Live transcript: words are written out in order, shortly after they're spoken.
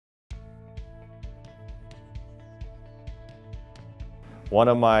One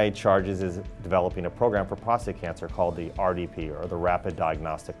of my charges is developing a program for prostate cancer called the RDP, or the Rapid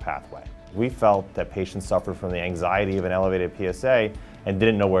Diagnostic Pathway. We felt that patients suffered from the anxiety of an elevated PSA and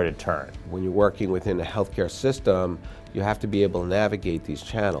didn't know where to turn. When you're working within a healthcare system, you have to be able to navigate these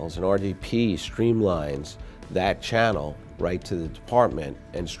channels, and RDP streamlines that channel right to the department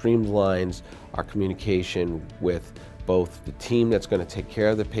and streamlines our communication with both the team that's going to take care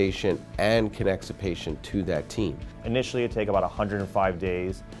of the patient and connects the patient to that team. Initially, it'd take about 105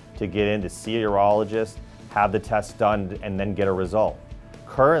 days to get in to see a urologist, have the test done, and then get a result.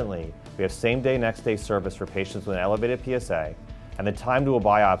 Currently, we have same-day, next-day service for patients with an elevated PSA, and the time to a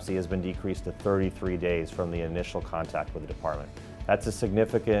biopsy has been decreased to 33 days from the initial contact with the department. That's a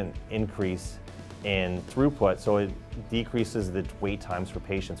significant increase in throughput, so it decreases the wait times for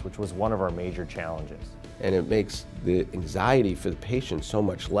patients, which was one of our major challenges. And it makes the anxiety for the patient so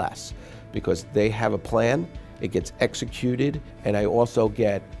much less because they have a plan, it gets executed, and I also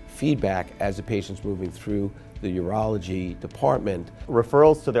get feedback as the patient's moving through the urology department.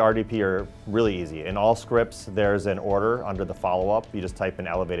 Referrals to the RDP are really easy. In all scripts, there's an order under the follow-up. You just type in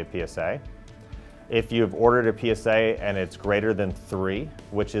elevated PSA. If you've ordered a PSA and it's greater than 3,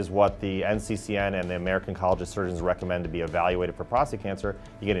 which is what the NCCN and the American College of Surgeons recommend to be evaluated for prostate cancer,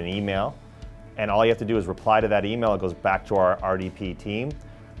 you get an email. And all you have to do is reply to that email. It goes back to our RDP team.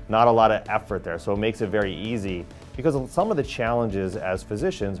 Not a lot of effort there, so it makes it very easy because of some of the challenges as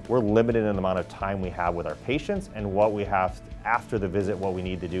physicians, we're limited in the amount of time we have with our patients and what we have after the visit, what we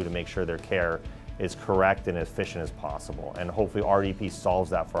need to do to make sure their care is correct and efficient as possible. And hopefully RDP solves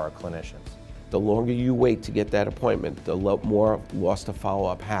that for our clinicians. The longer you wait to get that appointment, the more loss to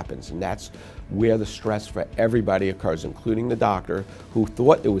follow-up happens, and that's where the stress for everybody occurs, including the doctor who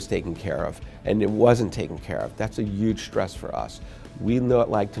thought it was taken care of and it wasn't taken care of. That's a huge stress for us. We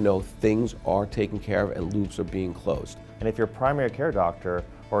like to know things are taken care of and loops are being closed. And if your primary care doctor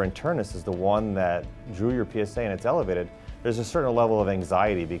or internist is the one that drew your PSA and it's elevated, there's a certain level of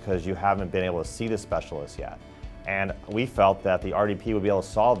anxiety because you haven't been able to see the specialist yet. And we felt that the RDP would be able to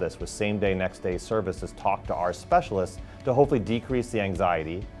solve this with same-day, next-day services, talk to our specialists to hopefully decrease the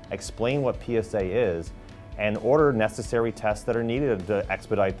anxiety, explain what PSA is, and order necessary tests that are needed to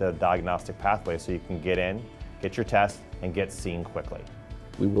expedite the diagnostic pathway so you can get in, get your test, and get seen quickly.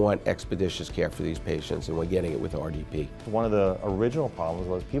 We want expeditious care for these patients, and we're getting it with RDP. One of the original problems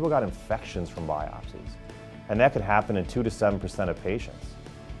was people got infections from biopsies, and that could happen in 2 to 7% of patients.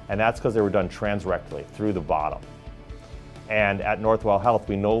 And that's because they were done transrectally through the bottom. And at Northwell Health,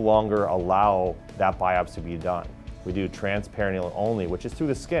 we no longer allow that biopsy to be done. We do transperineal only, which is through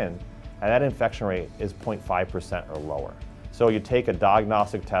the skin, and that infection rate is 0.5% or lower. So you take a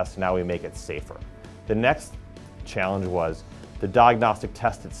diagnostic test, now we make it safer. The next challenge was the diagnostic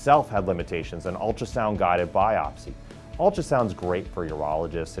test itself had limitations, an ultrasound-guided biopsy. Ultrasound's great for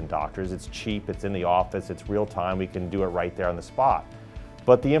urologists and doctors. It's cheap, it's in the office, it's real time, we can do it right there on the spot.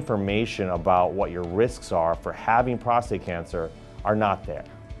 But the information about what your risks are for having prostate cancer are not there.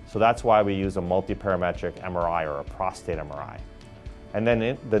 So that's why we use a multiparametric MRI or a prostate MRI. And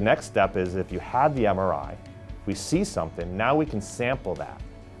then the next step is if you had the MRI, we see something, now we can sample that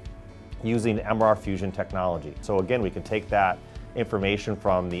using MR fusion technology. So again, we can take that information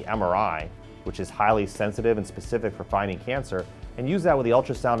from the MRI, which is highly sensitive and specific for finding cancer, and use that with the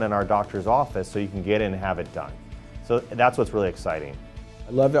ultrasound in our doctor's office so you can get in and have it done. So that's what's really exciting.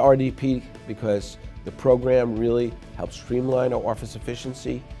 I love the RDP because the program really helps streamline our office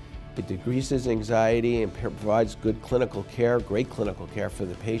efficiency. It decreases anxiety and provides good clinical care, great clinical care for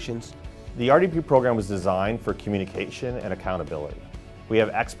the patients. The RDP program was designed for communication and accountability. We have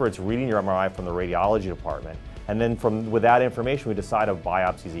experts reading your MRI from the radiology department, and then with that information we decide if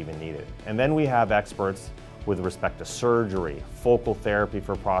biopsy is even needed. And then we have experts with respect to surgery, focal therapy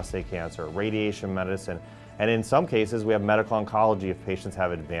for prostate cancer, radiation medicine, and in some cases we have medical oncology if patients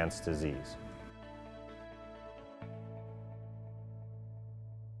have advanced disease.